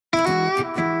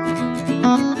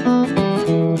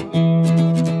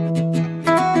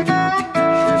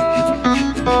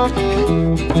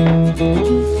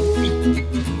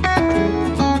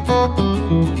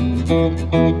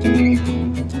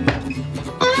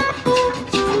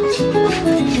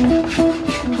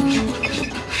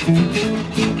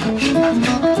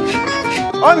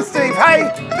I'm Steve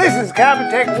Hay, this is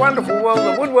Carpentech Wonderful World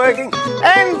of Woodworking,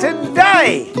 and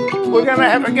today we're going to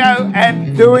have a go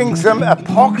at doing some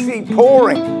epoxy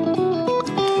pouring.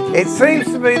 It seems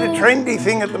to be the trendy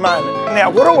thing at the moment. Now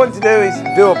what I want to do is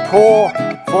do a pour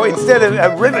for, instead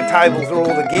of river tables are all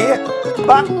the gear,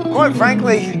 but quite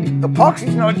frankly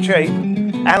epoxy's not cheap,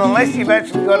 and unless you've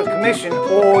actually got a commission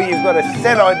or you've got a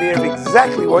set idea of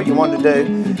exactly what you want to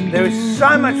do, there is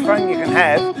so much fun you can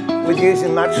have with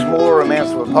using much smaller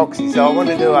amounts of epoxy. So I want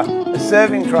to do a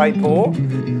serving tray pour.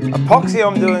 Epoxy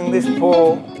I'm doing this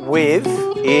pour with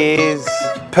is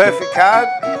Perfect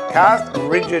Cast,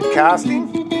 rigid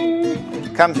casting.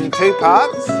 Comes in 2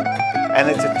 parts and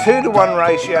it's a 2-to-1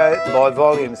 ratio by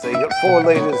volume. So you've got 4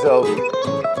 litres of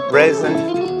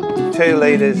resin, 2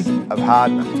 litres of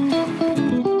hardener.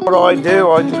 What I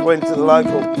do, I just went to the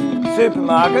local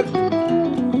supermarket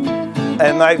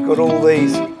and they've got all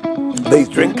these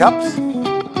drink cups,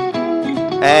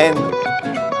 and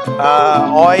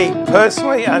I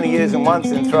personally only use them once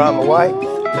and throw them away.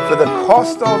 For the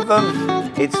cost of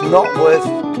them, it's not worth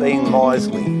being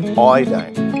miserly, I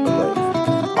don't believe.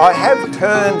 I have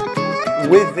turned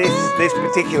with this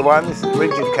particular one, this is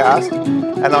rigid cast,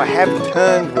 and I have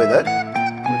turned with it,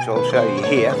 which I'll show you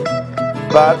here,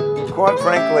 but quite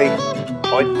frankly,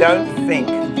 I don't think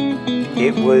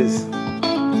it was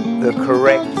the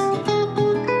correct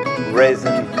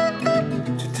resin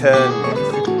to turn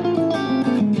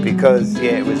with, because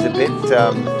yeah, it was a bit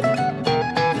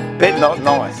not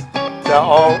nice. So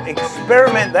I'll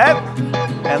experiment that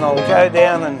and I'll go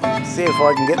down and see if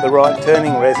I can get the right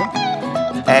turning resin,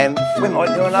 and we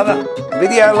might do another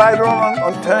video later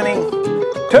on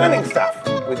turning stuff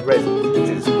with resin, which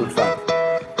is good fun.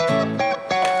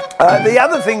 The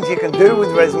other things you can do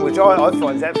with resin, which I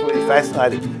find is absolutely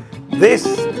fascinating. This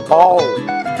bowl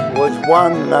was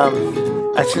one,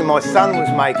 actually my son was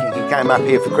making. He came up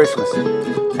here for Christmas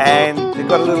and he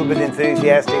got a little bit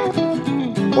enthusiastic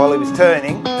while he was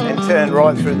turning and turned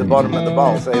right through the bottom of the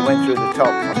bowl. So he went through the top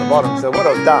on the bottom. So what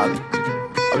I've done,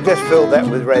 I've just filled that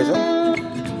with resin,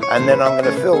 and then I'm going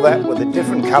to fill that with a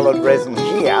different coloured resin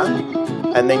here,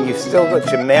 and then you've still got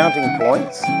your mounting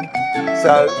points.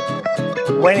 So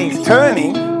when he's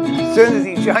turning, as soon as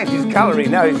he changes colour, he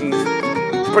knows he's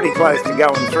pretty close to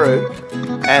going through,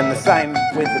 and the same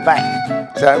with the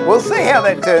back. So we'll see how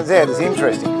that turns out. It's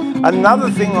interesting. Another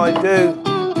thing I do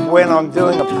when I'm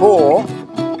doing a pour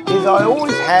is I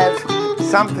always have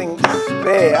something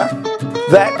spare.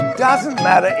 That doesn't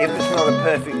matter if it's not a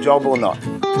perfect job or not,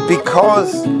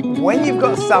 because when you've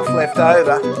got stuff left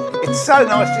over, it's so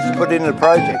nice just to put it in a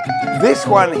project. This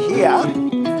one here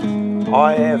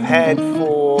I have had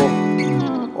for,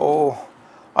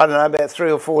 I don't know, about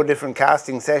 3 or 4 different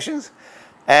casting sessions,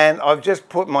 and I've just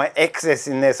put my excess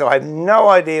in there, so I have no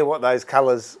idea what those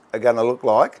colours are going to look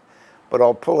like, but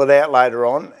I'll pull it out later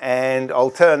on and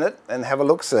I'll turn it and have a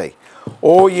look-see.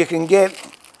 Or you can get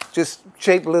just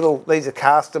cheap little, these are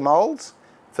caster moulds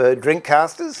for drink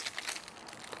casters,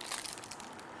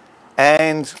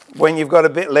 and when you've got a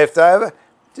bit left over,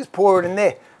 just pour it in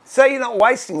there. So you're not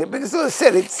wasting it, because as I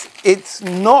said, it's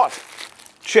not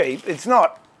cheap, it's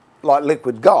not like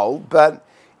liquid gold, but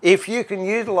if you can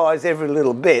utilise every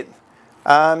little bit,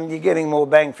 you're getting more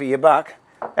bang for your buck.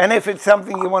 And if it's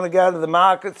something you want to go to the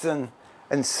markets and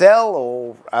sell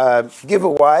or give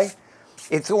away,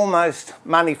 it's almost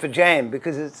money for jam,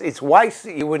 because it's waste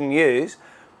that you wouldn't use,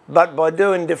 but by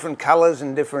doing different colours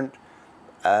and different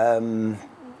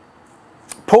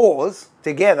pours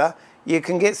together, you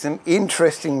can get some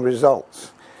interesting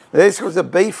results. This was a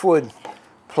beefwood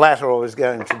platter I was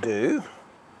going to do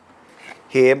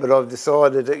here, but I've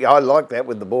decided, I like that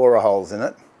with the borer holes in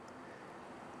it.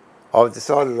 I've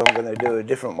decided I'm going to do a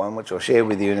different one, which I'll share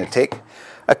with you in a tick.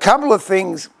 A couple of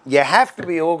things, you have to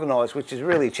be organised, which is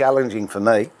really challenging for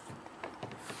me.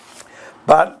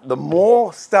 But the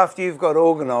more stuff you've got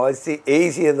organised, the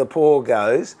easier the pour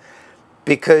goes,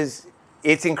 because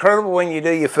it's incredible when you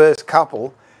do your first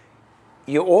couple,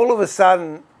 you all of a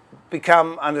sudden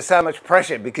become under so much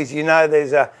pressure, because you know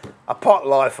there's a pot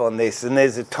life on this, and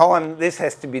there's a time this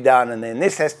has to be done, and then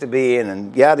this has to be in,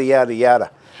 and yada, yada,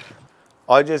 yada.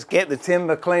 I just get the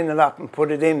timber, clean it up and put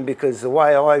it in, because the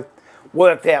way I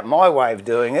worked out my way of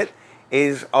doing it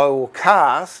is I will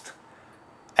cast,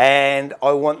 and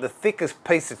I want the thickest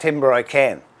piece of timber I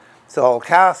can. So I'll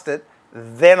cast it,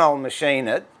 then I'll machine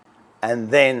it,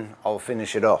 and then I'll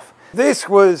finish it off. This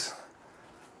was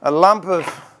a lump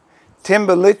of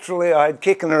timber literally I had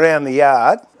kicking around the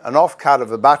yard, an offcut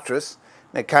of a buttress,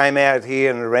 and it came out here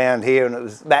and around here, and it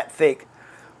was that thick.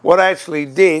 What I actually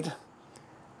did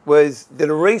was did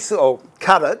a resaw,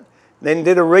 cut it, then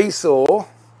did a resaw,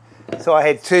 So I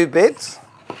had 2 bits,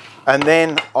 and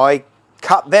then I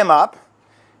cut them up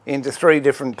into 3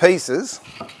 different pieces,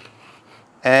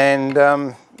 and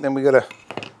then we got a,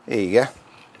 there you go,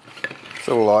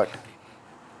 sort of like,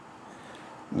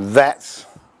 that's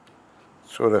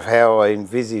sort of how I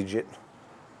envisage it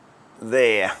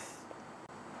there.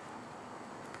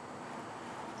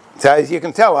 So as you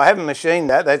can tell, I haven't machined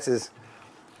that. That's as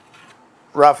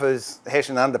rough as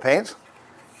Hessian underpants.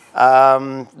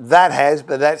 That has,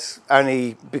 but that's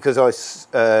only because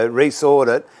I re-sawed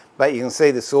it, but you can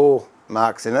see the saw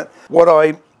marks in it. What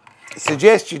I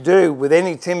suggest you do with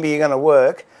any timber you're going to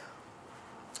work,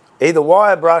 either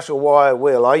wire brush or wire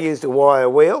wheel. I used a wire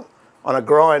wheel on a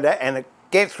grinder, and it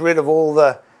gets rid of all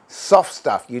the soft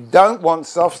stuff. You don't want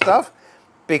soft stuff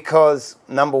because,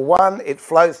 number one, it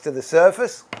floats to the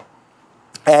surface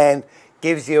and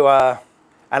gives you an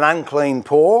unclean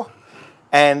pour,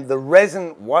 and the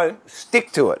resin won't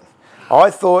stick to it. I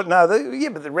thought, no, yeah,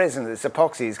 but the resin, this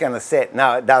epoxy, is going to set.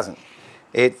 No, it doesn't.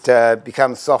 It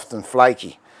becomes soft and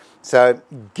flaky. So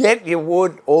get your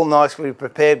wood all nicely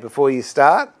prepared before you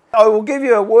start. I will give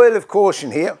you a word of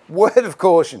caution here, word of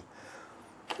caution.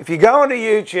 If you go onto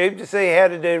YouTube to see how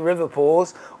to do river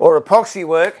pours or epoxy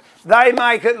work, they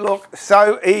make it look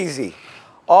so easy.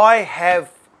 I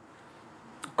have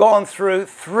gone through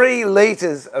 3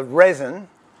 litres of resin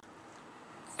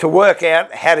to work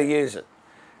out how to use it.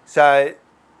 So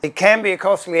it can be a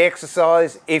costly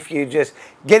exercise if you just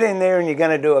get in there and you're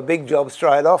going to do a big job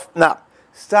straight off. No,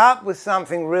 start with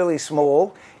something really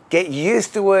small, get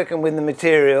used to working with the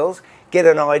materials, get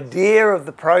an idea of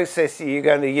the process that you're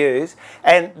going to use.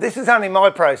 And this is only my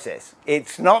process.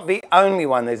 It's not the only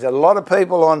one. There's a lot of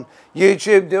people on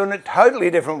YouTube doing it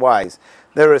totally different ways.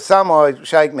 There are some I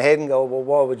shake my head and go, well,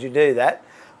 why would you do that?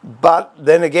 But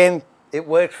then again, it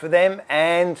works for them,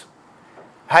 and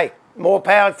hey, more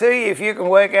power to you if you can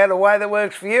work out a way that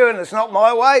works for you and it's not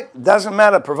my way. It doesn't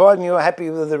matter, providing you're happy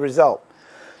with the result.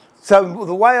 So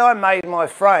the way I made my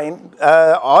frame,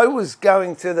 I was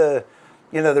going to the,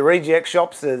 the reject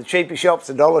shops, the cheapy shops,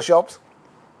 the dollar shops,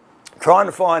 trying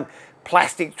to find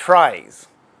plastic trays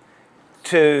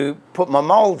to put my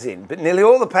moulds in. But nearly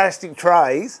all the plastic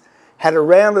trays had a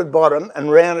rounded bottom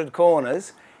and rounded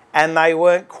corners, and they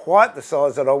weren't quite the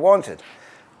size that I wanted.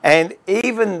 And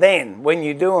even then, when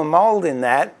you do a mould in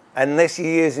that, unless you're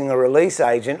using a release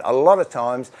agent, a lot of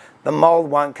times the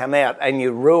mould won't come out and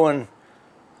you ruin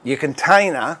your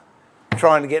container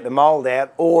trying to get the mould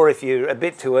out, or if you're a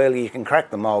bit too early, you can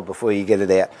crack the mould before you get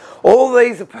it out. All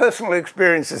these are personal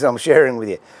experiences I'm sharing with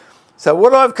you. So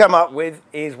what I've come up with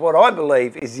is what I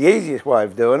believe is the easiest way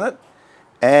of doing it.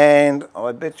 And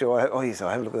I bet you, oh yes,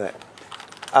 I have a look at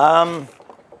that.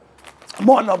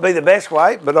 Might not be the best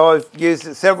way, but I've used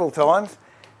it several times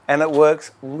and it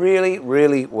works really,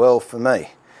 really well for me.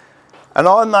 And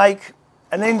I make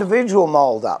an individual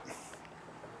mould up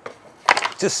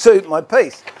to suit my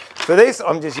piece. For this,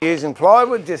 I'm just using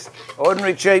plywood, just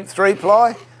ordinary cheap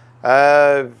 3-ply.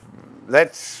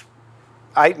 That's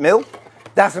 8mm.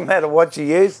 Doesn't matter what you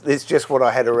use, it's just what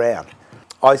I had around.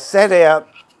 I set out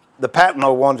the pattern I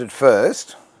wanted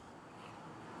first.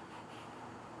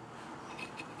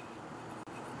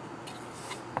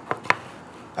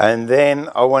 And then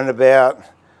I went about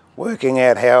working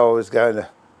out how I was going to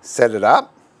set it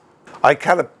up. I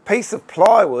cut a piece of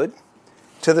plywood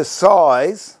to the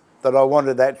size that I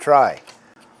wanted that tray.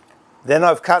 Then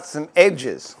I've cut some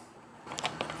edges.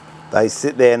 They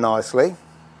sit there nicely.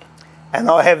 And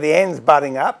I have the ends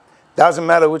butting up. Doesn't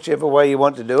matter whichever way you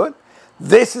want to do it.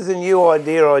 This is a new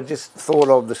idea I just thought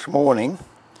of this morning.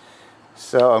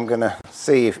 So I'm going to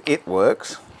see if it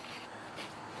works.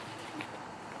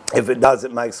 If it does,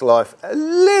 it makes life a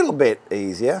little bit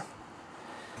easier.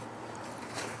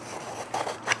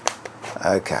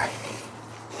 Okay.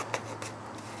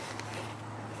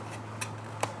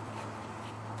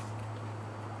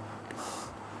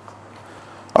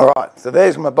 All right, so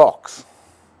there's my box.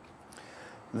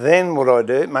 Then what I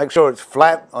do, make sure it's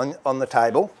flat on the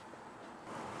table,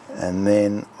 and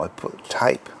then I put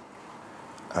tape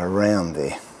around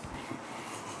there.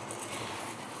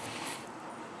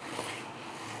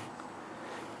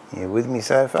 You with me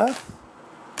so far?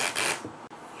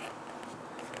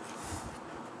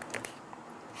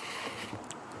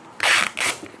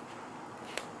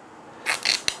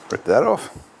 Rip that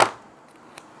off.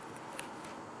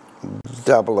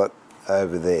 Double it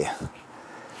over there.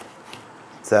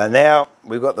 So now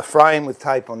we've got the frame with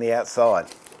tape on the outside.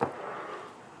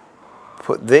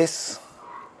 Put this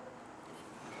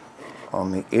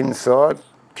on the inside.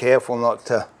 Careful not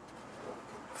to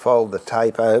fold the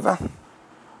tape over.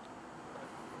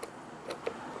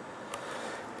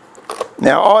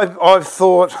 Now I've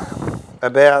thought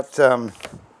about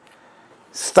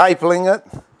stapling it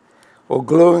or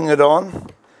gluing it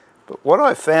on, but what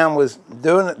I found was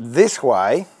doing it this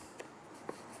way,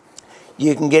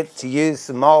 you can get to use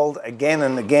the mould again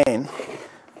and again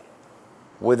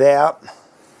without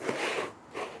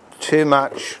too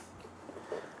much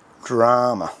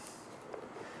drama.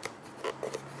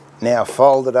 Now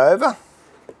fold it over.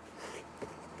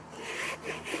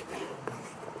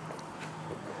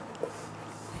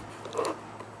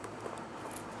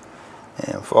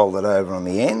 And fold it over on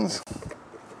the ends.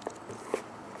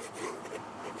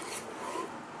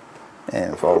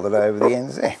 And fold it over the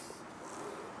ends there.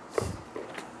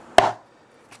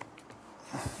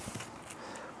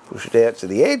 Push it out to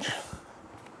the edge.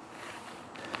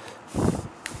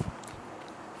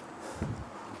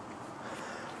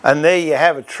 And there you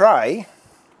have a tray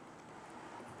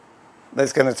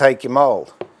that's going to take your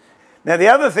mould. Now the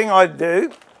other thing I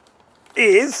do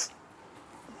is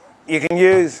you can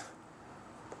use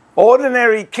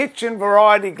ordinary kitchen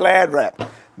variety Glad wrap.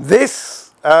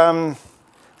 This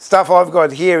stuff I've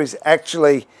got here is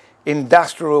actually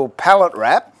industrial pallet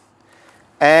wrap,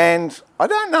 and I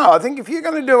don't know, I think if you're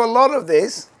going to do a lot of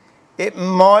this, it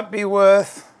might be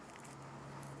worth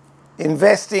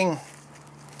investing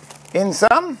in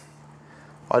some.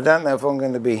 I don't know if I'm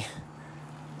going to be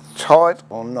tight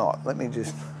or not. Let me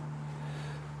just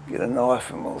get a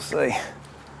knife and we'll see.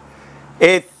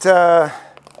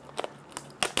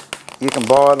 You can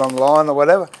buy it online or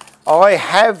whatever. I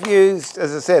have used,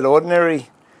 as I said, ordinary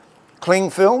cling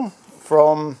film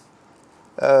from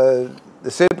the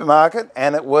supermarket,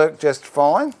 and it worked just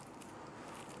fine.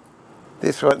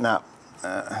 This one, no.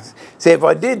 See, if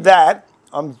I did that,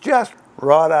 I'm just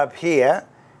right up here,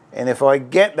 and if I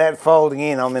get that folding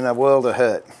in, I'm in a world of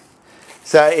hurt.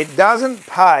 So it doesn't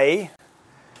pay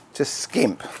to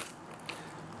skimp.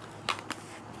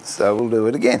 So we'll do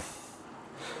it again.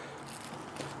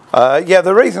 Yeah,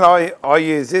 the reason I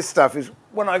use this stuff is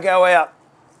when I go out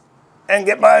and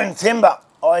get my own timber,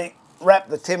 I wrap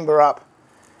the timber up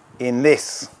in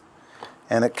this,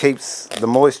 and it keeps the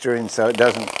moisture in so it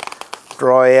doesn't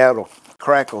dry out or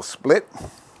crack or split.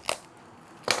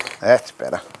 That's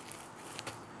better.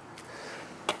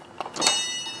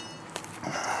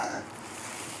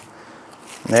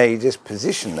 Now you just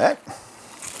position that.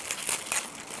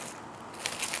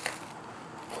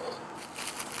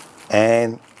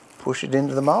 And push it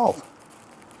into the mould.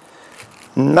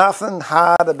 Nothing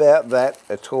hard about that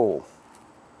at all.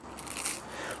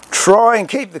 Try and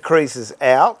keep the creases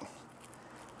out,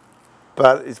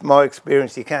 but it's my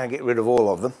experience you can't get rid of all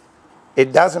of them.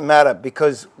 It doesn't matter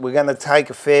because we're going to take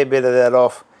a fair bit of that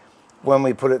off when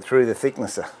we put it through the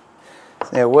thicknesser.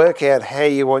 Now work out how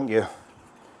you want your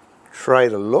tray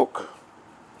to look.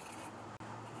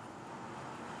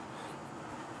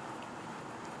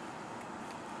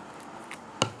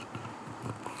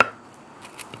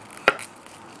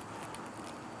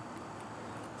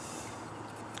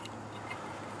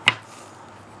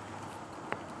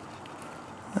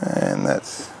 And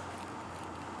that's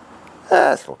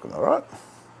looking all right.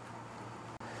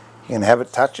 You can have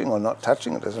it touching or not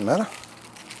touching, it doesn't matter.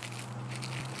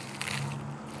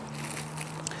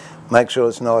 Make sure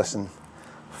it's nice and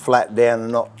flat down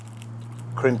and not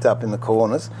crimped up in the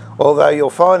corners. Although you'll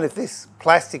find if this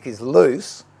plastic is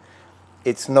loose,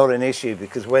 it's not an issue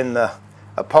because when the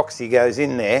epoxy goes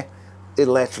in there,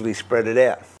 it'll actually spread it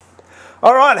out.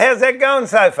 All right, how's that going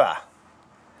so far?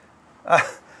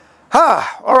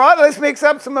 All right, let's mix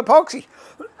up some epoxy.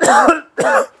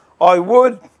 I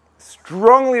would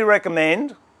strongly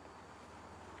recommend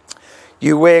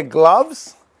you wear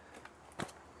gloves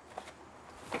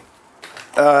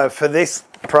for this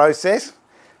process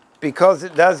because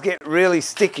it does get really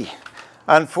sticky.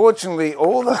 Unfortunately,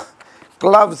 all the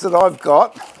gloves that I've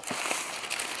got,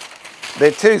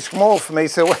 they're too small for me,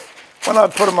 so when I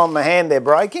put them on my hand, they're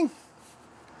breaking.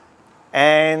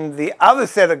 And the other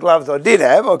set of gloves I did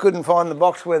have, I couldn't find the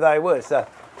box where they were. So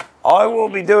I will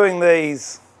be doing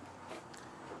these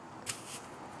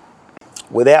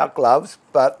without gloves,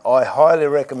 but I highly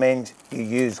recommend you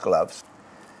use gloves.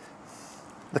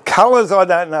 The colours, I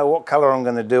don't know what colour I'm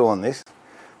going to do on this.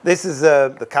 This is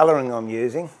the colouring I'm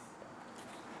using.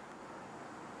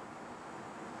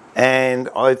 And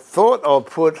I thought I'll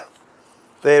put,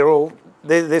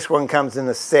 this one comes in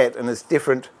a set and it's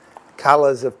different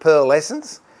colours of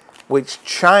pearlescence, which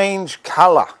change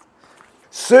colour.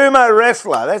 Sumo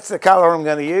Wrestler, that's the colour I'm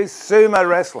going to use, Sumo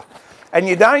Wrestler. And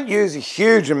you don't use a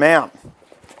huge amount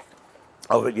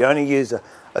of it, you only use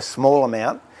a small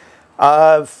amount.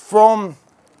 From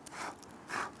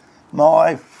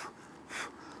my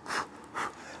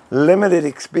limited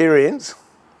experience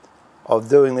of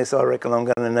doing this, I reckon I'm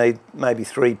going to need maybe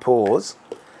 3 pours.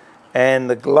 And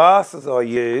the glasses I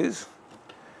use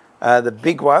are the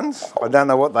big ones. I don't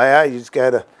know what they are. You just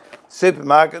go to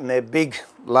supermarket and they're big,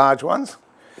 large ones.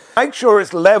 Make sure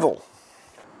it's level.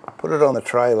 Put it on the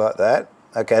tray like that.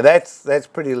 Okay, that's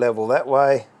pretty level that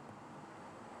way.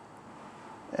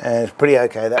 And it's pretty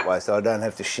okay that way, so I don't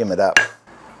have to shim it up.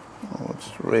 I'll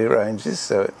just rearrange this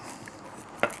so it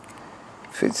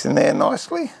fits in there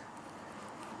nicely,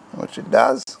 which it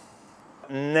does.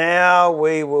 Now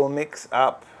we will mix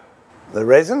up the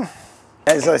resin.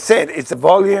 As I said, it's a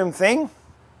volume thing.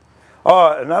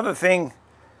 Oh, another thing,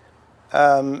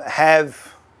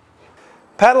 have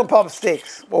paddle pop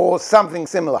sticks or something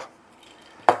similar.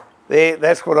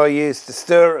 That's what I use to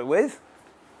stir it with.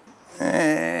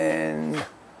 And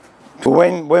for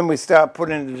when we start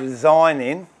putting the design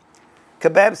in,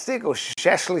 kebab stick or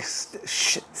shashlik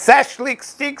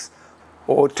sticks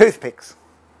or toothpicks.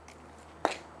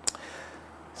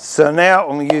 So now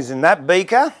I'm using that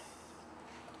beaker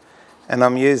and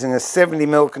I'm using a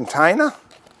 70ml container.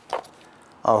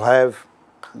 I'll have,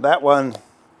 that one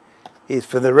is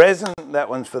for the resin, that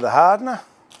one's for the hardener.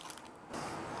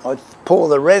 I pour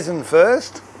the resin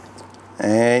first,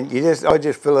 and I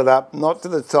just fill it up, not to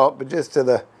the top, but just to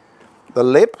the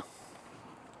lip.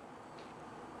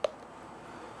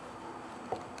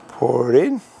 Pour it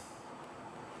in.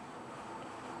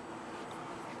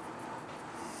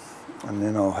 And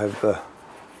then I'll have the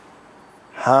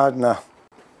hardener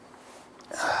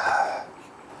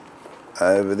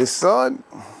over this side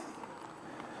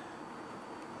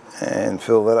and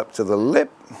fill that up to the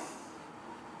lip.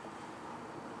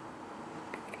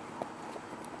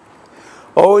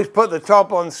 Always put the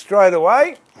top on straight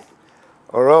away,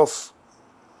 or else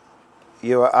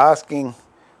you are asking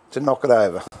to knock it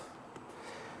over.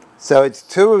 So it's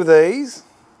 2 of these,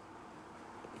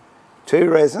 2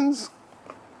 resins.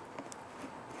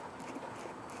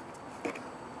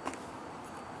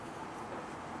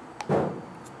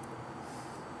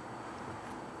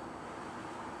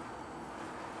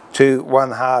 To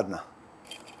 1 hardener.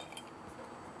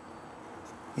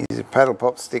 Use a paddle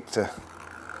pop stick to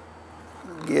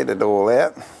get it all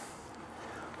out.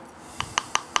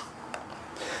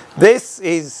 This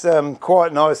is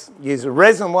quite nice. Use a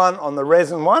resin one on the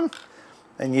resin one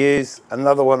and use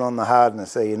another one on the hardener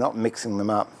so you're not mixing them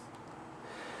up.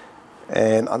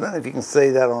 And I don't know if you can see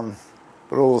that on,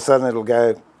 but all of a sudden it'll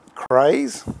go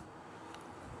craze.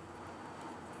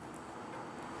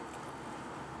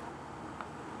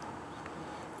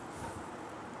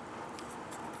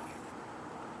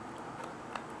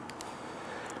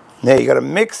 Now you've got to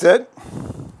mix it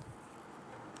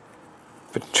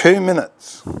for 2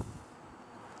 minutes.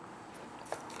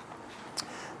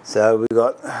 So we've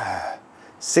got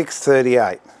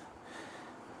 6:38.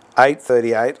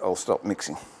 8:38, I'll stop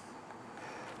mixing.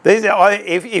 These are,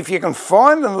 if you can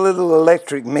find a little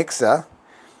electric mixer,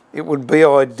 it would be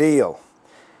ideal.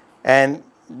 And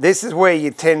this is where you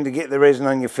tend to get the resin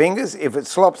on your fingers. If it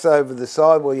slops over the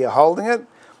side while you're holding it,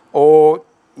 or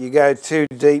you go too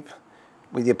deep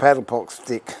with your paddle pop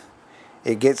stick,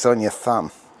 it gets on your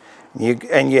thumb.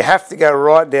 And you have to go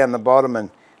right down the bottom and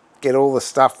get all the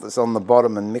stuff that's on the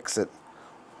bottom and mix it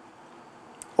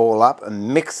all up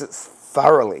and mix it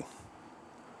thoroughly.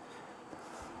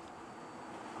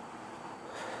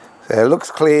 So it looks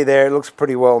clear there, it looks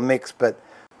pretty well mixed, but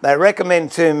they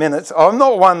recommend 2 minutes. I'm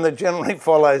not one that generally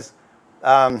follows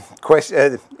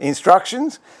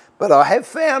instructions, but I have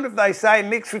found if they say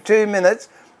mix for 2 minutes,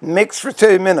 mix for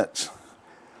 2 minutes.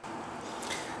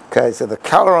 Okay, so the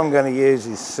colour I'm going to use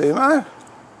is Sumo.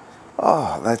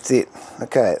 Oh, that's it.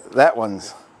 Okay, that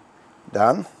one's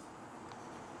done.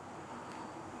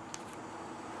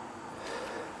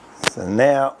 So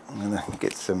now I'm going to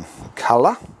get some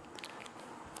colour.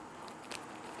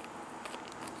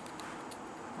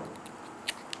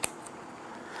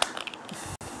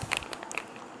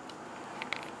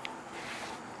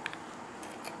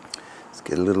 Let's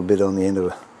get a little bit on the end of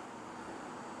a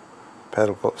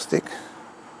paddle pop stick.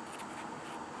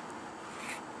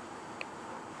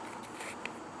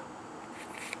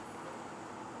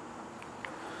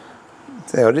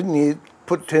 So I didn't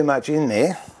put too much in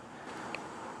there.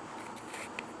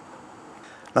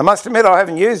 I must admit I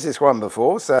haven't used this one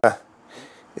before, so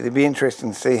it'll be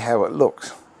interesting to see how it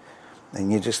looks.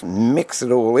 And you just mix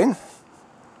it all in.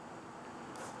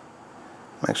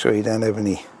 Make sure you don't have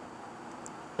any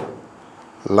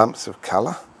lumps of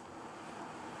colour.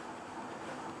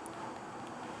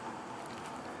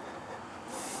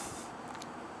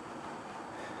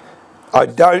 I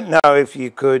don't know if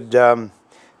you could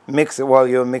mix it while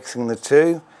you're mixing the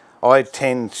two. I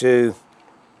tend to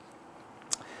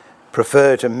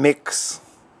prefer to mix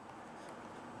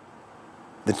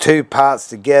the two parts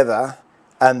together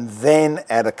and then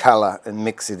add a colour and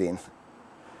mix it in.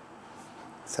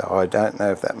 So I don't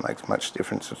know if that makes much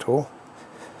difference at all.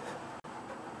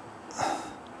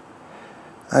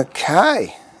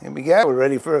 Okay, here we go. We're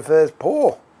ready for a first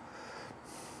pour.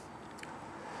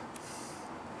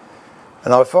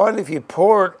 And I find if you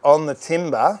pour it on the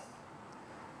timber,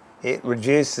 it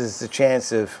reduces the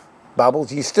chance of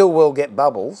bubbles. You still will get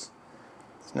bubbles.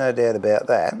 There's no doubt about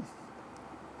that.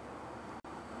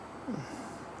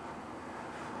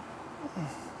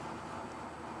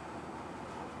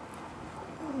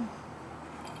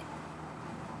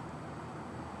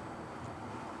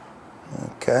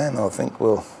 Okay, and I think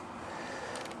we'll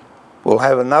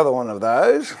have another one of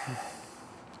those.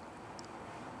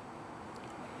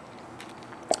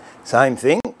 Same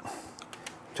thing.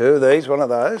 Two of these, one of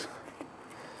those.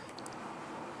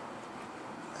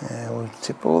 And we'll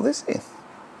tip all this in.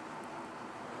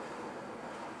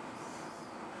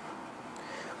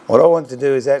 What I want to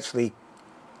do is actually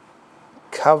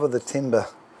cover the timber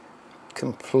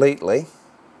completely.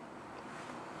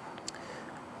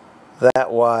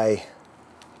 That way,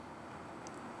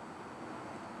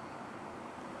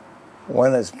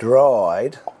 when it's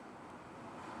dried,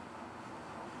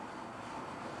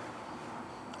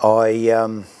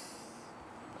 I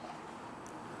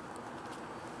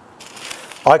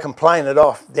can plane it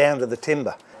off down to the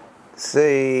timber.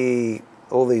 See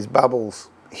all these bubbles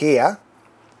here.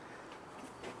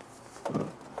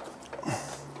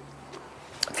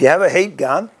 If you have a heat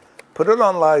gun, put it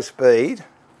on low speed.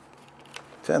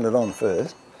 Turn it on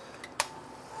first.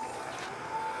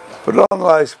 Put it on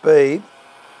low speed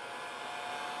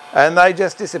and they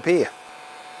just disappear.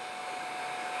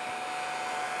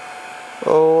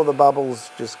 All the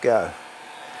bubbles just go.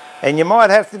 And you might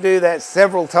have to do that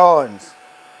several times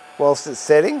whilst it's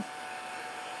setting,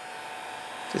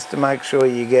 just to make sure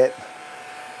you get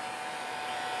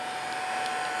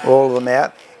all of them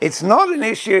out. It's not an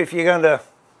issue if you're going to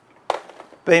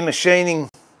be machining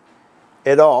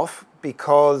it off,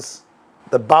 because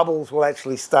the bubbles will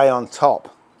actually stay on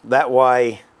top. That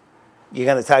way you're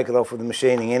going to take it off with the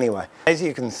machining anyway. As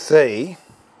you can see,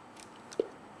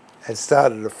 it's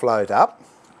started to float up.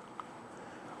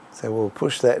 So we'll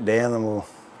push that down and we'll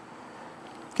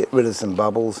get rid of some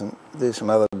bubbles and do some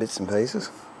other bits and pieces.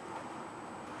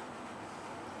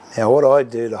 Now what I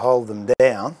do to hold them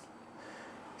down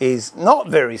is not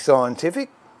very scientific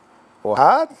or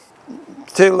hard.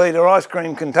 2 litre ice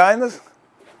cream containers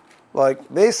like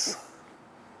this,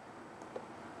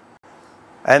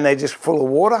 and they're just full of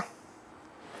water.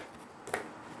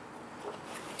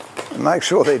 And make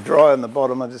sure they're dry on the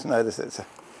bottom. I just noticed it's a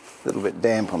little bit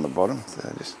damp on the bottom,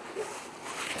 so just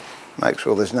make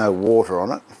sure there's no water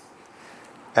on it.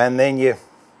 And then you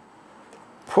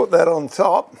put that on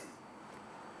top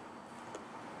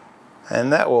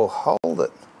and that will hold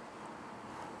it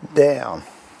down.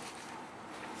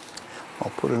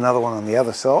 I'll put another one on the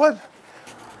other side.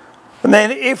 And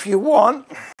then if you want,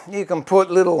 you can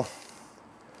put little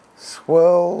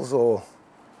swirls or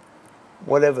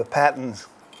whatever patterns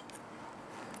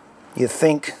you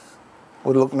think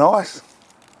would look nice.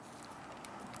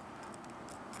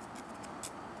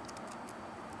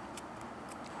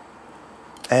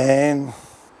 And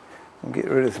we'll get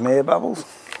rid of some air bubbles.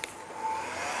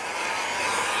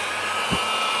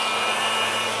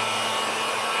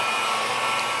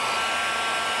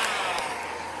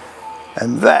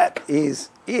 And that is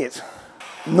it.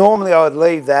 Normally I would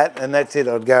leave that and that's it.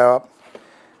 I'd go up.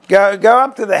 Go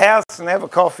up to the house and have a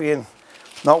coffee and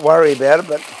not worry about it,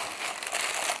 but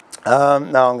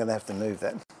no, I'm going to have to move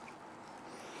that.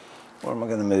 Where am I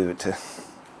going to move it to?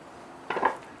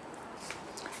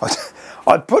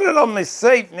 I'd put it on my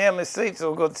seat. Now my seat's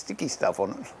all got sticky stuff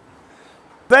on it.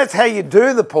 That's how you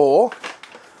do the pour.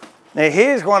 Now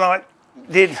here's one I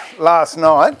did last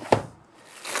night,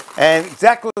 and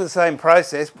exactly the same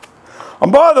process.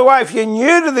 And by the way, if you're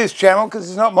new to this channel, because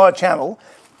it's not my channel,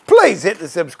 please hit the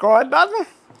subscribe button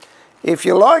if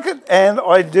you like it. And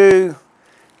I do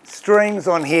streams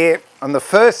on here on the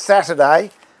first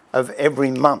Saturday of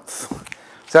every month.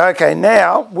 So okay,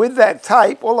 now with that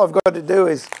tape, all I've got to do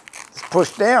is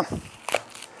push down.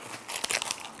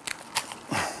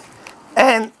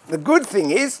 And the good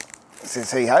thing is, as you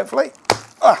see hopefully,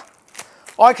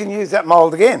 I can use that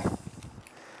mould again.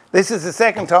 This is the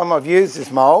second time I've used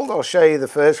this mould. I'll show you the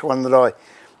first one that I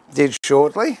did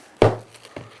shortly.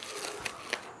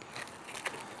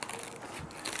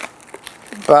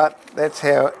 But that's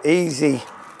how easy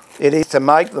it is to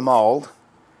make the mould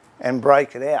and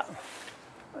break it out.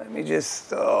 Let me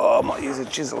just, oh, I might use a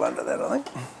chisel under that, I think.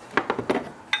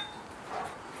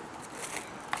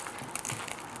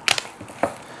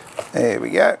 There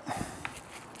we go.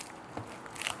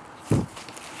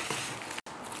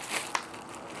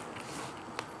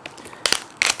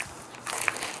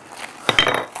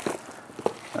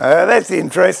 That's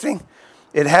interesting.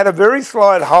 It had a very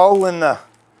slight hole in the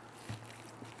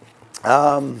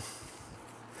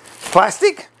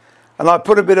plastic, and I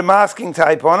put a bit of masking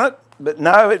tape on it, but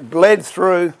no, it bled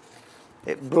through.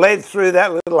 It bled through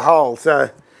that little hole.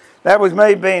 So that was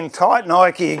me being tight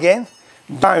Nike again.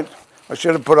 I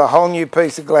should have put a whole new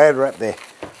piece of Glad wrap there.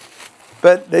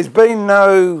 But there's been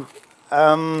no,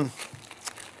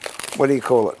 what do you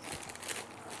call it?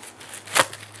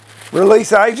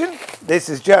 Release agent. This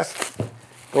is just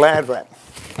Glad wrap.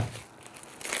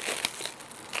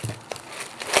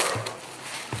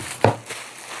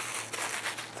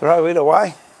 Throw it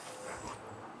away.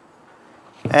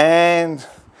 And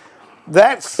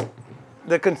that's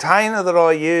the container that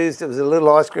I used. It was a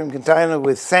little ice cream container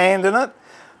with sand in it.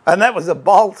 And that was a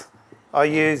bolt I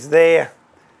used there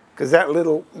because that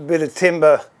little bit of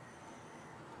timber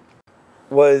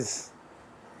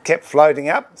kept floating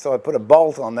up. So I put a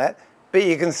bolt on that. But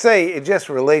you can see it just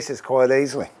releases quite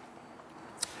easily.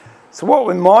 So what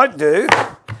we might do,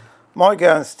 might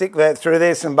go and stick that through.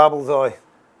 There's some bubbles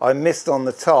I missed on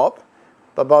the top,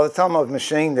 but by the time I've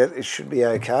machined it, it should be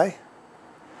okay.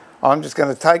 I'm just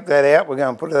going to take that out. We're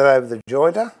going to put it over the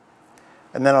jointer,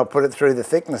 and then I'll put it through the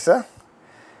thicknesser,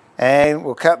 and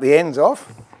we'll cut the ends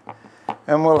off,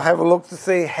 and we'll have a look to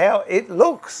see how it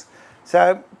looks.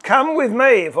 So come with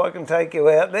me if I can take you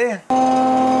out there.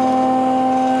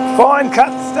 Fine cut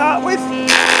to start with.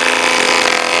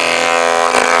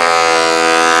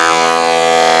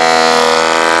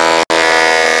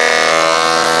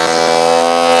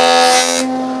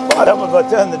 Right up if I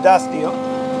turn the dusty on.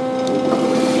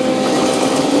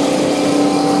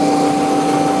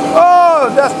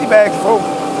 Oh, dusty bag's full.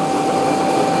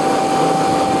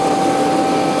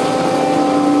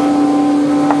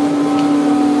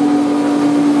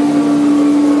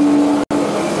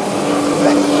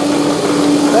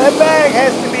 That bag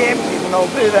has to be emptied, and I'll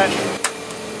do that.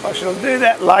 I shall do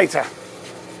that later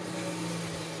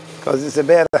because it's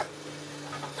about a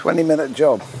 20-minute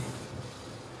job.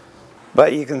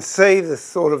 But you can see the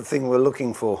sort of thing we're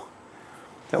looking for.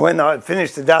 And when I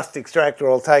finish the dust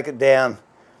extractor, I'll take it down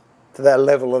to that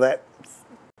level of that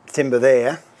timber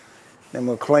there. Then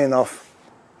we'll clean off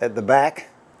at the back.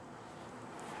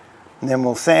 And then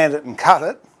we'll sand it and cut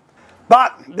it.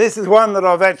 But this is one that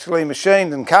I've actually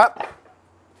machined and cut,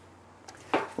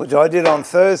 which I did on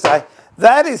Thursday.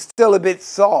 That is still a bit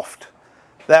soft,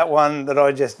 that one that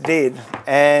I just did.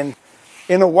 And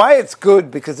in a way it's good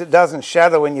because it doesn't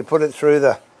shatter when you put it through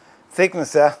the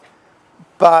thicknesser,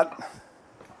 but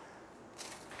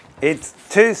it's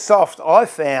too soft, I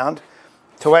found,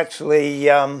 to actually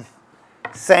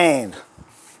sand.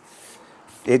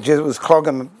 It just was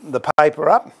clogging the paper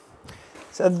up.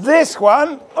 So this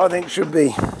one I think should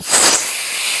be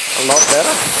a lot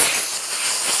better.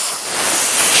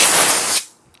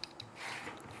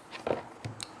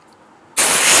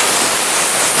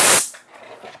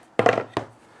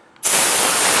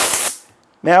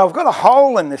 Now I've got a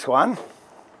hole in this one,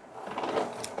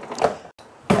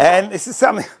 and this is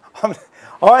something,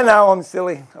 I know I'm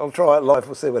silly, I'll try it live,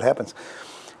 we'll see what happens.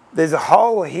 There's a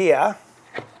hole here,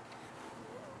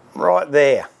 right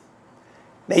there.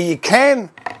 Now you can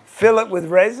fill it with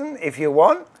resin if you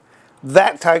want,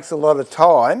 that takes a lot of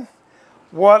time.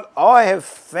 What I have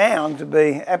found to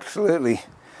be absolutely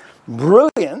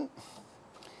brilliant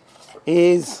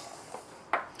is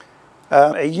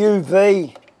a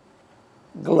UV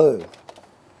glue.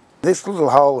 This little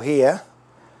hole here,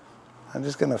 I'm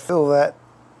just going to fill that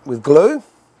with glue,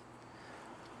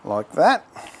 like that.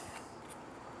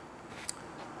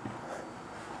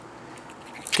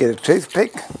 Get a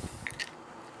toothpick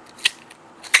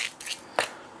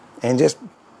and just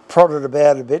prod it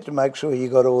about a bit to make sure you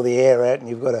got all the air out and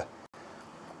you've got a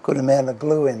good amount of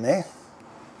glue in there.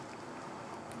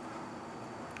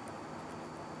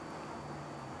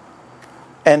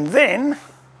 And then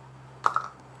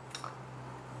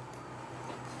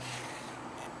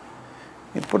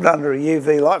you put it under a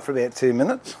UV light for about 2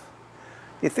 minutes.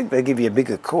 You'd think they'd give you a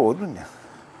bigger cord, wouldn't you?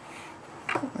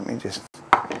 Let me just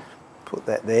put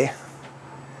that there.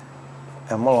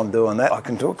 And while I'm doing that, I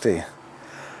can talk to you.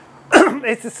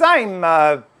 It's the same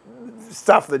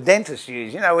stuff that dentists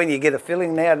use. You know, when you get a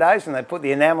filling nowadays and they put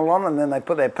the enamel on and then they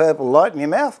put that purple light in your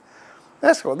mouth?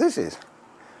 That's what this is.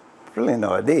 Brilliant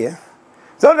idea.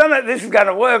 So I don't know if this is going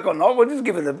to work or not. We'll just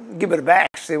give it a bash,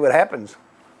 see what happens.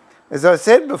 As I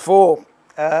said before,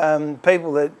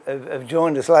 people that have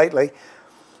joined us lately,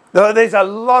 there's a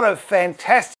lot of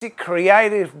fantastic,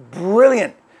 creative,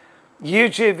 brilliant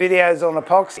YouTube videos on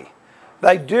epoxy.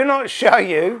 They do not show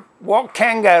you what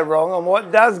can go wrong and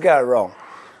what does go wrong.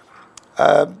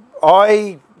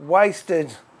 I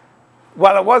wasted,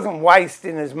 well, it wasn't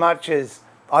wasting as much as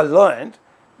I learned,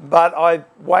 but I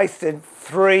wasted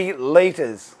 3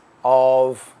 litres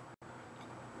of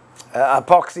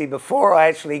epoxy before I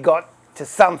actually got to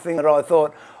something that I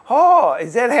thought, oh,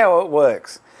 is that how it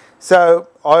works? So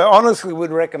I honestly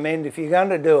would recommend, if you're going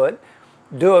to do it,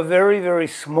 do a very, very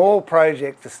small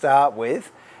project to start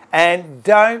with, and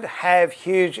don't have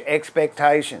huge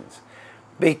expectations,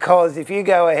 because if you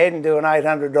go ahead and do an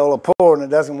 $800 pour and it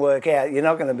doesn't work out, you're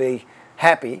not going to be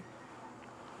happy,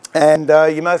 and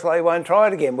you most likely won't try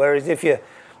it again. Whereas if you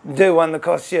do one that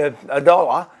costs you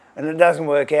 $1 and it doesn't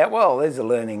work out, well, there's a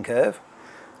learning curve.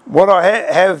 What I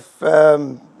have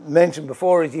mentioned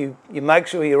before is you make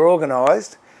sure you're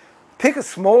organised. Pick a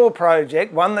small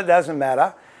project, one that doesn't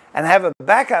matter, and have a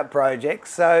backup project,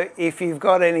 so if you've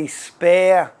got any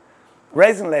spare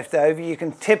resin left over, you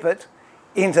can tip it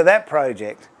into that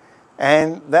project,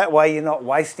 and that way you're not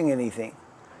wasting anything.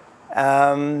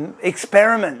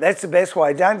 Experiment, that's the best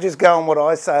way. Don't just go on what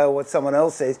I say or what someone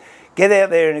else says. Get out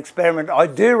there and experiment. I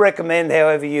do recommend,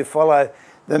 however, you follow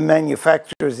the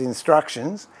manufacturer's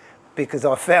instructions, because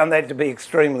I found that to be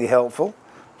extremely helpful.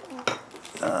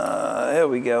 How are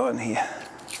we going here?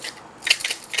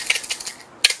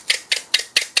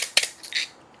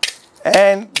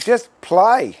 And just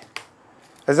play.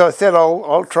 As I said,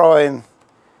 I'll try and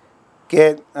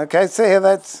get, okay, see how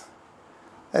that's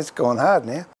gone hard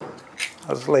now.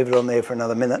 I'll just leave it on there for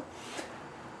another minute.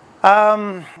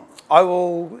 I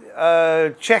will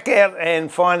check out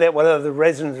and find out what other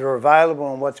resins are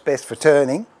available and what's best for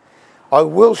turning. I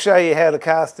will show you how to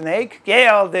cast an egg.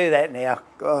 Yeah, I'll do that now.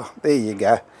 Oh, there you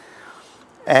go.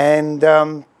 And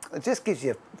it just gives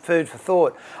you food for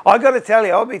thought. I got to tell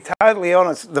you, I'll be totally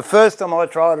honest, the first time I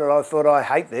tried it, I thought, I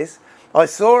hate this. I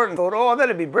saw it and thought, oh,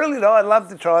 that'd be brilliant, I'd love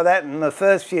to try that, and the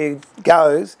first few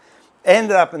goes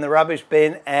ended up in the rubbish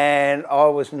bin, and I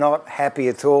was not happy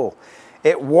at all.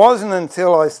 It wasn't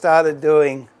until I started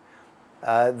doing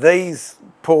these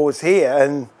pours here,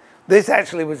 and this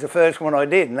actually was the first one I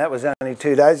did, and that was only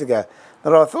 2 days ago,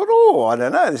 that I thought, oh, I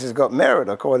don't know, this has got merit,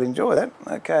 I quite enjoy that.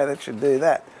 Okay, that should do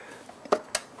that.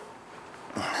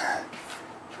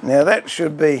 Now that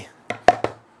should be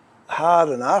hard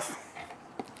enough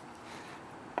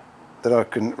that I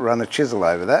can run a chisel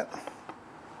over that.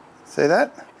 See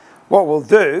that? What we'll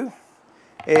do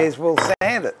is we'll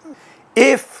sand it.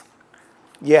 If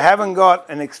you haven't got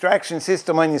an extraction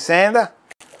system on your sander,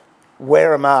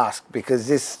 wear a mask, because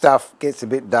this stuff gets a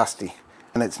bit dusty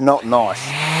and it's not nice.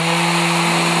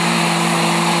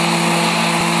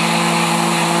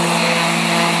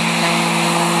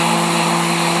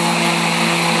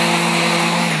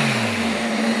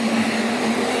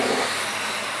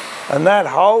 And that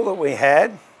hole that we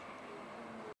had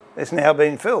has now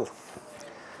been filled.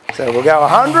 So we'll go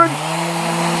 100.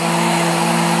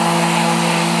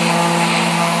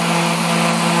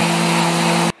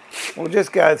 We'll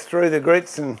just go through the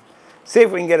grits and see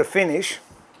if we can get a finish,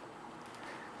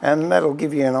 and that'll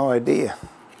give you an idea.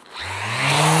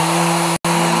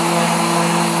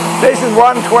 This is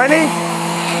 120.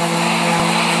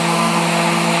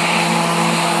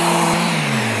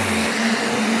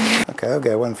 Okay, I'll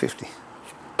go 150.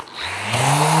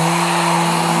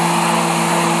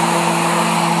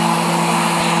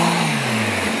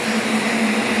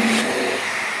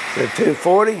 So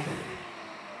 240.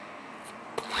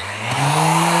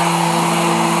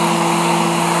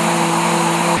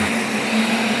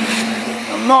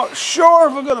 I'm not sure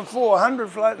if I've got a 400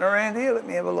 floating around here. Let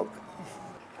me have a look.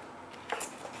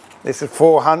 This is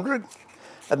 400.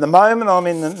 At the moment I'm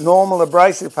in the normal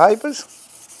abrasive papers.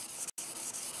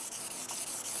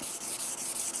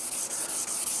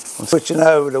 I'm switching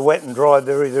over to wet and dry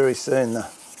very, very soon though.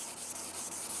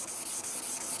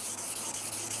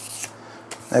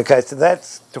 Okay, so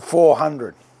that's to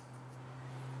 400.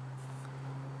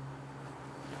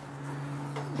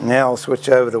 Now I'll switch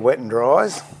over to wet and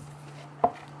dries.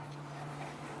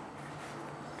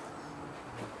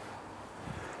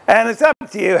 And it's up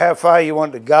to you how far you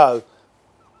want to go.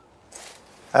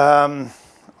 I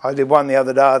did one the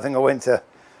other day, I think I went to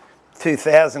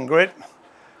 2000 grit.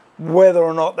 Whether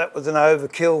or not that was an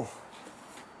overkill,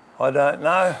 I don't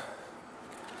know.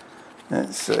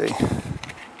 Let's see.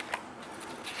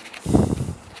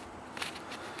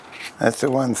 That's a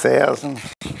 1000.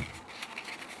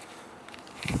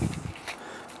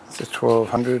 That's a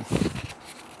 1200.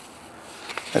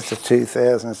 That's a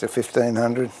 2000, that's a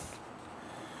 1500.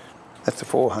 That's a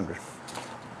 400.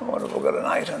 What have I got, an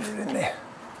 800 in there?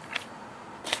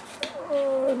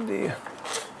 Oh dear.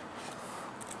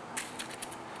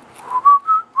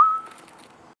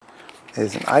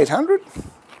 There's an 800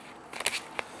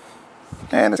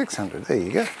 and a 600. There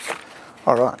you go.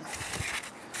 All right.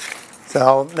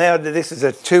 So now this is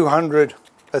a 200,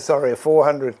 sorry, a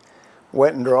 400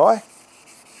 wet and dry.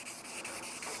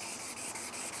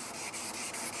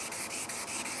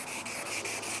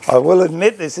 I will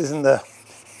admit this isn't the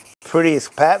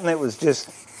prettiest pattern. It was just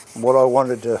what I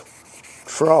wanted to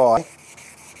try.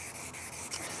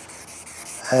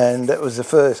 And that was the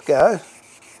first go.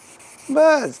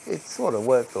 But it sort of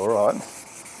worked all right.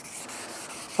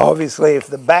 Obviously, if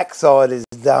the back side is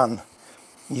done,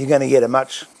 you're going to get a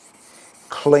much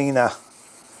cleaner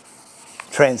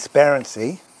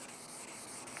transparency.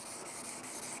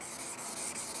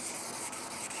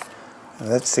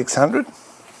 And that's 600.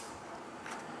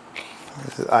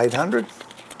 This is 800.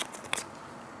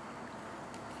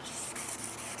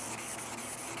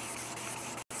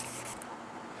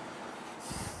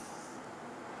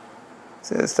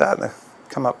 So it's starting to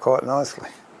come up quite nicely.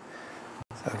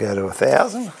 So I'll go to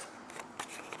 1000.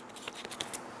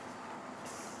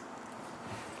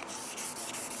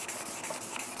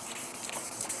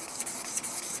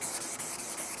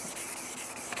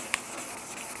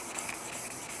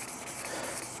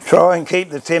 Try and keep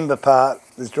the timber part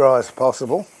as dry as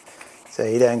possible so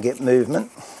you don't get movement.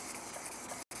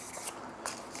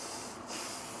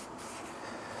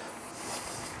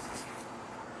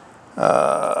 What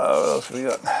else have we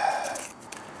got?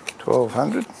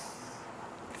 1200.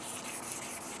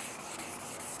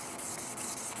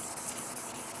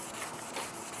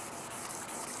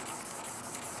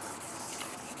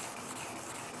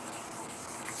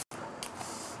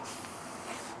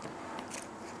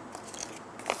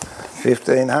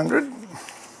 $1,500.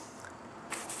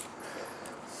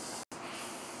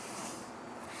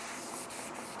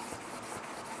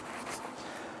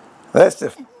 That's the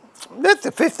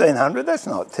 1,500. That's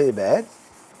not too bad.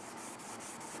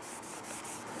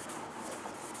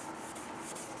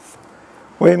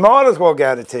 We might as well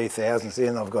go to 2,000. See,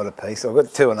 and I've got a piece. I've got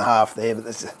 2.5 there, but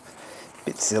that's a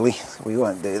bit silly. So we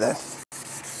won't do that.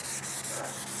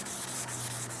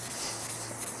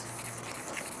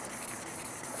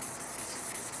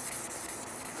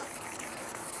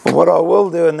 What I will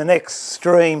do in the next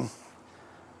stream,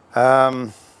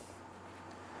 next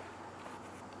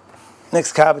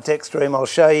Carbotech stream, I'll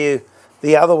show you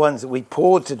the other ones that we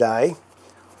poured today,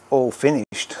 all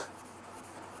finished.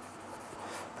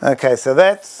 Okay, so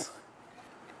that's,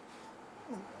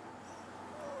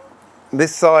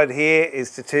 this side here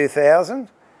is to 2,000.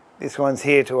 This one's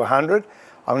here to 100.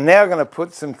 I'm now going to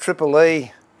put some Triple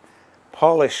E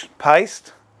polish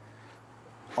paste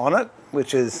on it,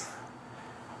 which is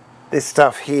this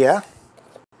stuff here.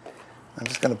 I'm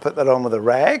just going to put that on with a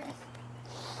rag.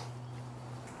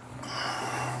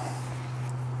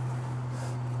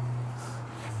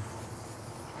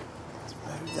 Let's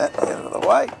move that out of the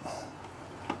way.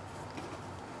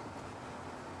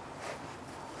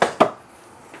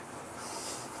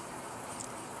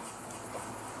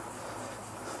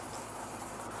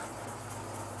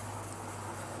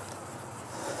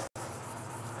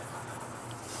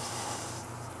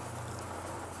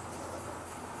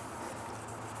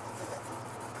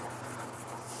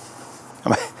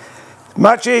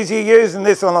 Much easier using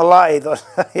this on a lathe.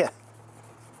 Yeah.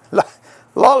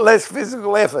 Lot less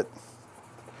physical effort.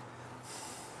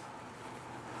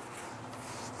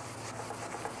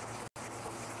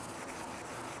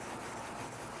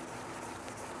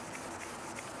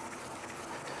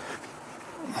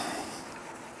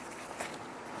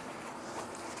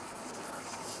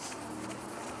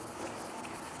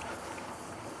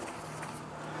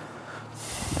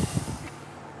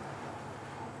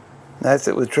 That's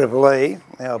it with Triple E.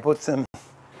 Now I'll put some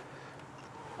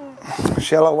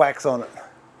shallow wax on it,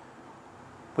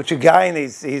 which again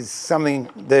is something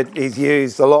that is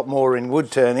used a lot more in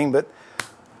wood turning, but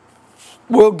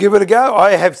we'll give it a go.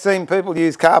 I have seen people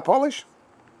use car polish.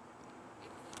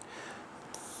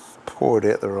 Pour it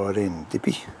out the right end,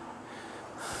 Dippy.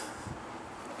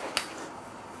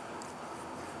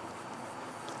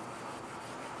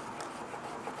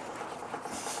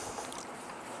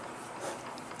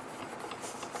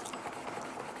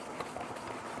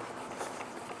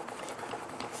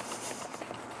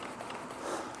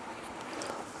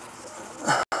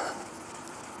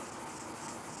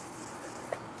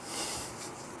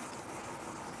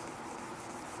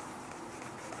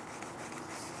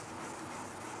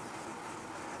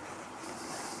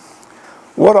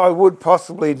 What I would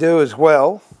possibly do as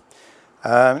well,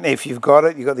 if you've got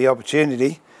it, you've got the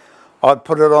opportunity, I'd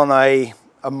put it on a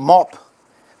mop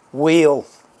wheel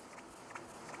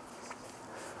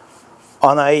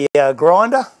on a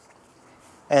grinder,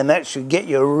 and that should get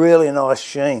you a really nice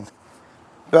sheen.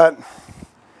 But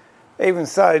even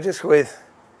so, just with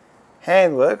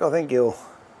handwork, I think you'll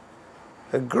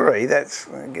agree that's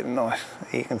getting nice.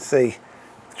 You can see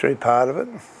through part of it.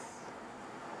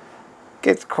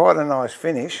 Gets quite a nice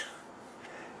finish,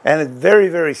 and it's very,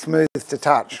 very smooth to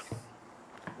touch.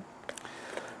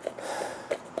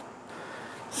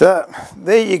 So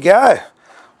there you go.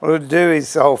 What I'll do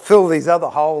is I'll fill these other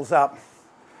holes up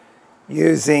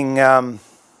using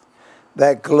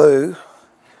that glue,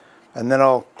 and then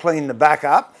I'll clean the back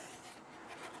up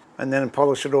and then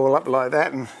polish it all up like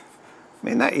that, and I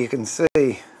mean that you can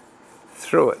see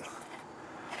through it.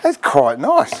 That's quite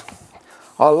nice.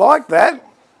 I like that.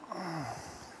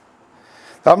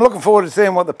 So I'm looking forward to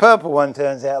seeing what the purple one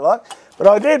turns out like. But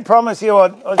I did promise you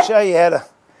I'd show you how to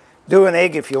do an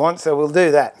egg if you want, so we'll do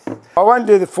that. I won't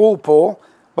do the full pour,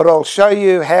 but I'll show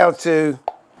you how to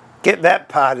get that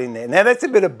part in there. Now that's a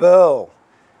bit of burl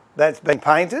that's been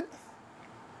painted.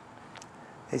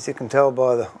 As you can tell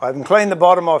by I haven't cleaned the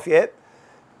bottom off yet.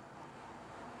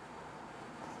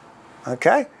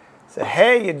 Okay, so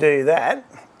how you do that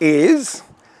is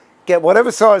get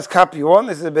whatever size cup you want.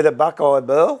 This is a bit of buckeye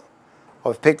burl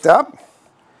I've picked up.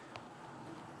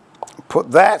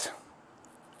 Put that,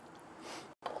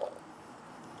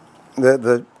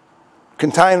 the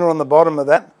container on the bottom of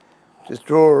that, just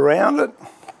draw around it.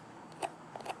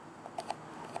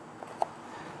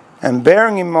 And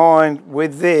bearing in mind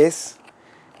with this,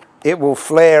 it will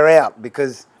flare out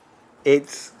because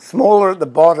it's smaller at the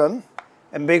bottom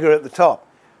and bigger at the top.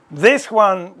 This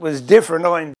one was different,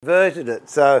 I inverted it.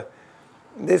 So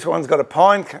this one's got a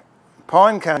pine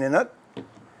cone in it,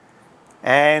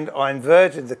 and I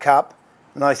inverted the cup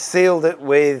and I sealed it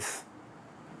with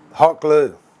hot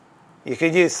glue. You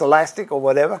could use elastic or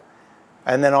whatever,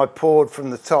 and then I poured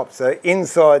from the top. So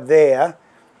inside there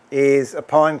is a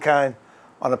pine cone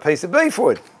on a piece of beef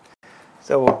wood.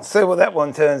 So we'll see what that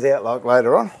one turns out like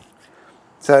later on.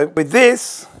 So with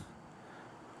this,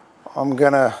 I'm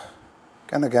gonna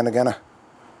turn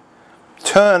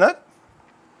it,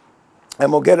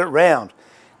 and we'll get it round.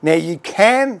 Now you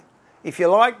can, if you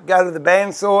like, go to the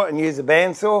bandsaw and use a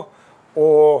bandsaw,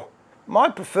 or my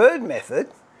preferred method,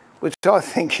 which I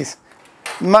think is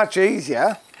much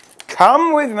easier,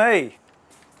 come with me.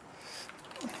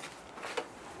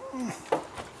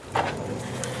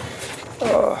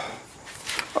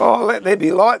 Oh, let there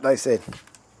be light, they said.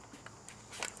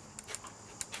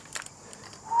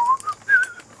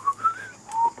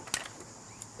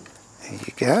 There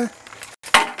you go.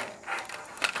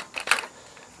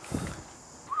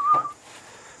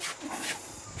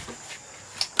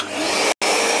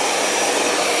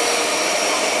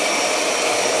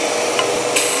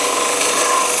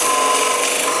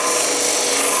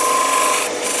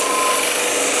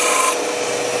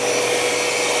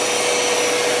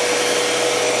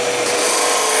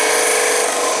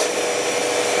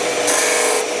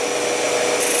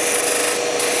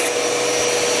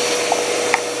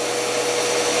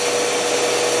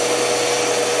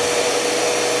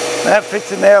 That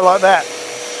fits in there like that.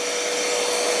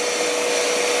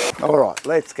 All right,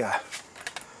 let's go.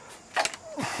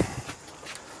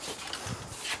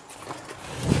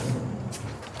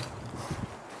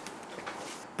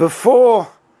 Before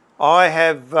I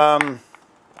have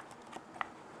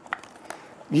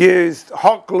used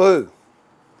hot glue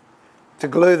to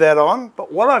glue that on,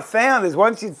 but what I found is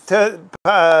once you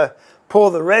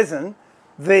pour the resin,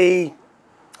 the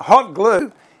hot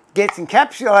glue gets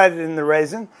encapsulated in the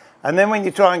resin, and then when you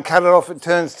try and cut it off, it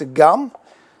turns to gum.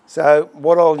 So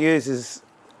what I'll use is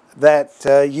that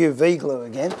UV glue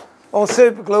again, or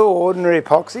super glue or ordinary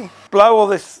epoxy. Blow all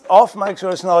this off, make sure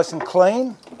it's nice and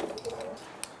clean.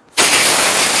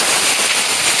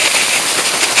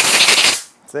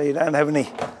 So you don't have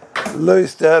any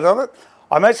loose dirt on it.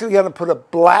 I'm actually going to put a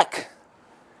black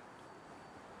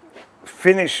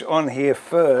finish on here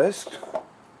first,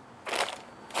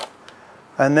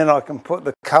 and then I can put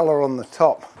the colour on the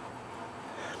top.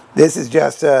 This is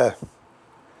just a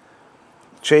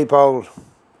cheap old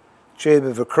tube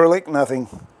of acrylic, nothing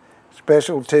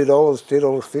special, $2,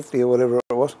 $2.50 or whatever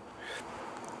it was.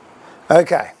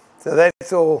 Okay, so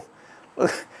that's all.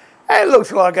 It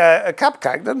looks like a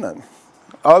cupcake, doesn't it?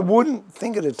 I wouldn't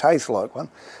think it'd taste like one.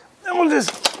 And we'll just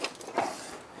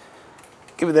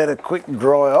give that a quick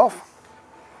dry off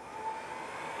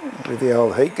with the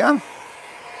old heat gun.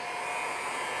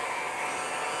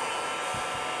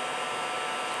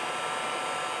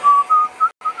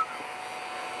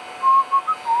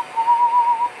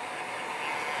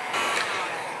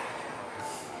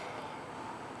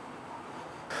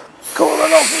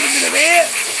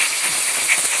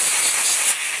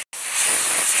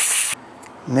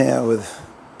 Now with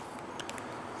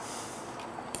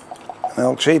an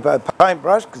old cheapo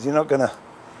paintbrush, because you're not going to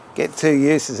get two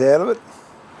uses out of it,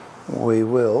 we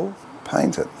will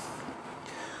paint it.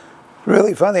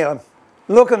 Really funny, I'm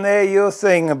looking there, you're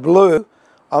seeing a blue.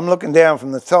 I'm looking down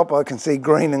from the top, I can see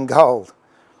green and gold.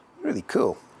 Really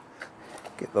cool.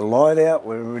 Get the light out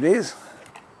wherever it is.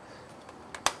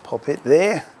 Pop it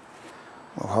there.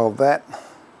 We'll hold that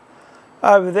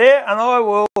over there, and I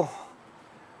will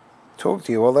talk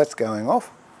to you while that's going off.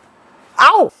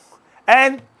 Ow!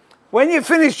 And when you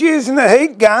finish using the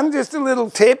heat gun, just a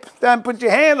little tip, don't put your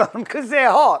hand on them because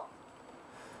they're hot.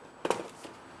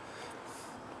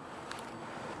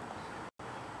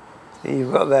 So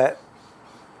you've got that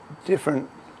different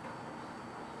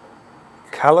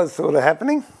colours sort of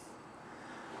happening.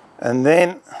 And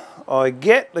then I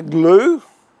get the glue,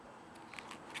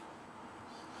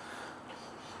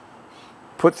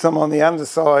 put some on the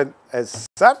underside as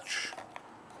such,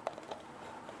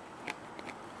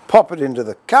 pop it into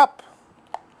the cup,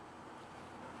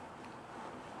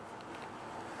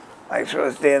 make sure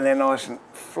it's down there nice and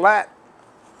flat,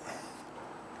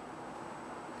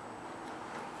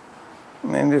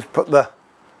 and then just put the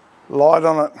light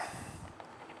on it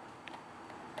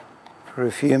for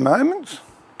a few moments.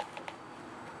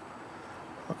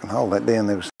 I can hold that down,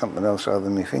 there was something else other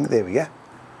than my finger, there we go.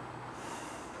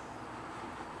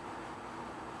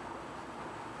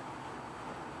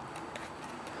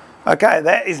 Okay,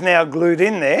 that is now glued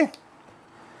in there.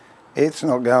 It's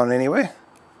not going anywhere.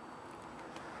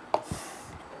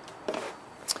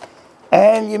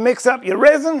 And you mix up your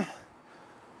resin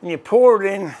and you pour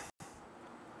it in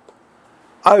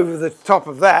over the top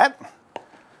of that,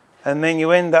 and then you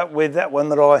end up with that one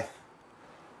that I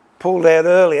pulled out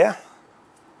earlier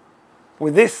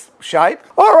with this shape.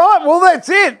 All right, well that's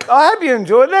it. I hope you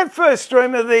enjoyed that first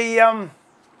stream of the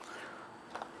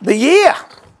year.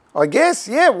 I guess,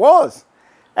 yeah, it was.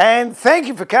 And thank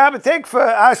you for Carbotech for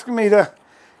asking me to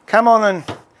come on and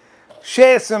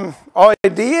share some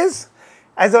ideas.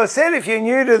 As I said, if you're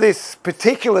new to this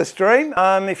particular stream,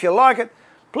 if you like it,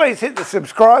 please hit the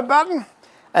subscribe button,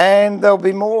 and there'll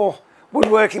be more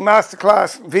Woodworking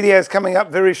Masterclass videos coming up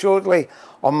very shortly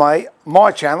on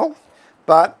my channel.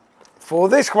 But for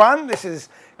this one, this is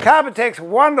Carbotech's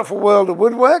Wonderful World of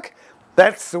Woodwork.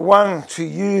 That's the one to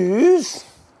use.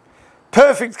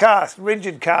 Perfect cast,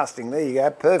 rigid casting. There you go,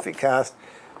 perfect cast,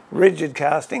 rigid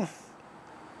casting.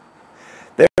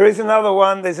 There is another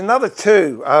one, there's another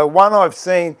two. One I've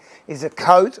seen is a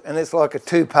coat, and it's like a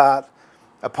two-part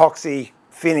epoxy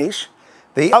finish.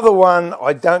 The other one,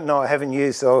 I don't know, I haven't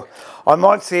used, so I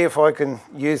might see if I can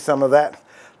use some of that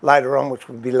later on, which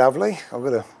would be lovely. I've got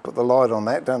to put the light on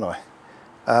that, don't I?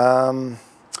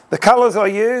 The colours I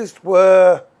used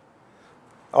were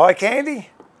eye candy.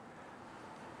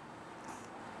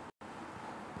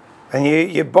 And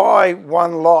you buy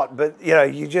one lot, but you know,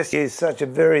 you just use such a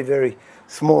very, very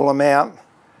small amount.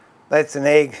 That's an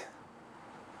egg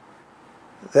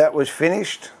that was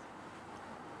finished.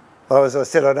 Though, as I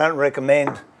said, I don't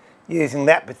recommend using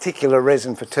that particular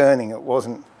resin for turning. It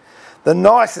wasn't the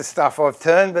nicest stuff I've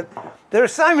turned, but there are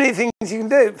so many things you can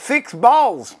do. Fix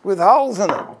bowls with holes in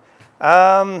it.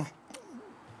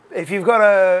 If you've got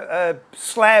a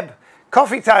slab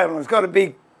coffee table and it's got a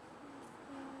big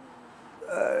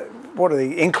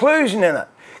inclusion in it,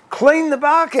 clean the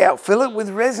bark out, fill it with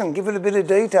resin, give it a bit of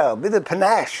detail, a bit of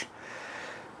panache.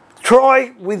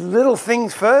 Try with little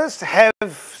things first, have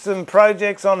some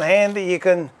projects on hand that you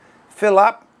can fill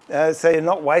up so you're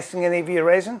not wasting any of your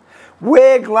resin.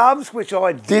 Wear gloves, which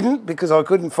I didn't because I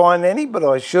couldn't find any, but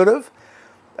I should have.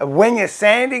 When you're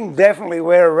sanding, definitely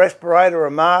wear a respirator or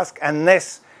a mask,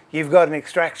 unless you've got an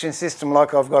extraction system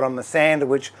like I've got on the sander,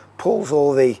 which pulls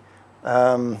all the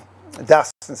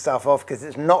dust and stuff off, because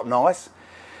it's not nice.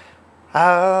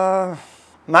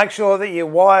 Make sure that you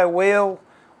wire wheel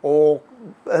or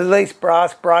at least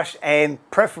brass brush, and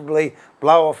preferably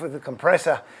blow off with a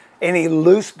compressor any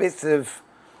loose bits of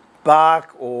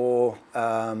bark or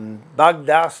bug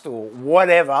dust or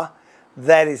whatever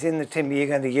that is in the timber you're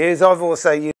going to use. I've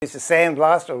also used a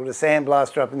sandblaster. I've got a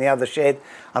sandblaster up in the other shed,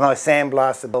 and I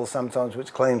sandblast the bills sometimes,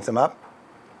 which cleans them up.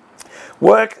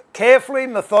 Work carefully,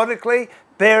 methodically.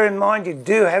 Bear in mind you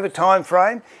do have a time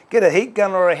frame. Get a heat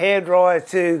gun or a hairdryer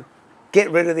to get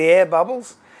rid of the air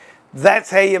bubbles. That's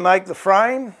how you make the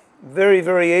frame. Very,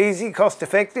 very easy, cost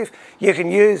effective. You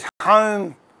can use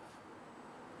home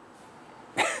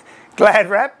glad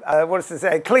wrap,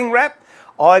 cling wrap.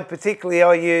 I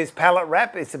use pallet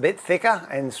wrap. It's a bit thicker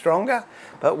and stronger,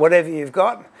 but whatever you've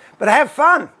got. But have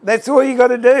fun. That's all you got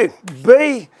to do.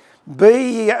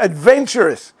 Be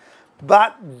adventurous.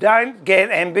 but don't get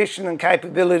ambition and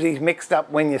capabilities mixed up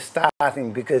when you're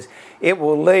starting, because it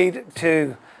will lead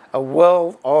to a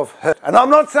world of hurt. And I'm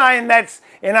not saying that's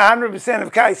in 100%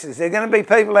 of cases. There are going to be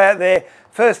people out there,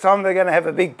 first time they're going to have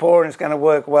a big pour and it's going to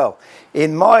work well.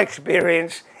 In my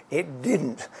experience, it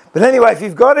didn't. But anyway, if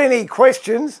you've got any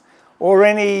questions or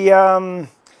any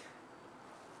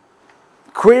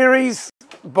queries,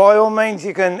 by all means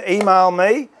you can email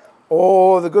me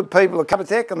or the good people at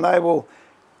Carpetech, and they will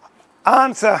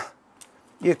answer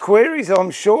your queries,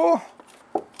 I'm sure.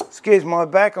 Excuse my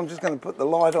back, I'm just going to put the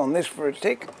light on this for a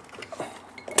tick.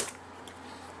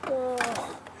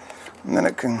 And then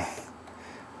it can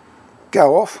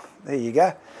go off. There you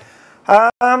go.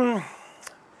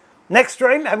 Next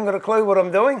stream, I haven't got a clue what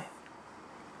I'm doing.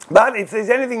 But if there's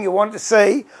anything you want to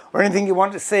see, or anything you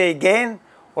want to see again,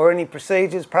 or any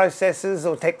procedures, processes,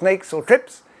 or techniques, or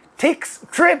tips,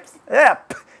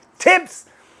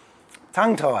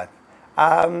 tongue-tied.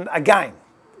 Again,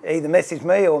 either message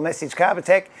me or message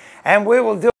Carpetech, and we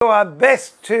will do our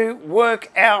best to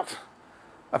work out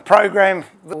a program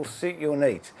that will suit your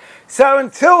needs. So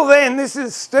until then, this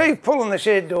is Steve pulling the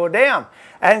shed door down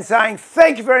and saying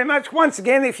thank you very much. Once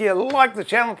again, if you like the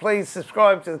channel, please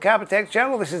subscribe to the Carpetech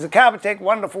channel. This is the Carpetech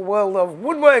Wonderful World of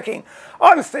Woodworking.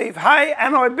 I'm Steve Hay,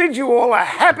 and I bid you all a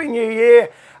happy new year,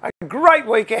 a great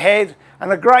week ahead,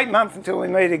 and a great month until we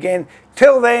meet again.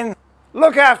 Till then,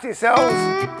 look after yourselves,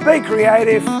 be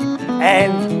creative,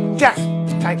 and just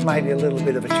take maybe a little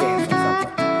bit of a chance on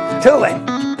something. Till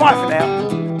then, bye for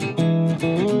now.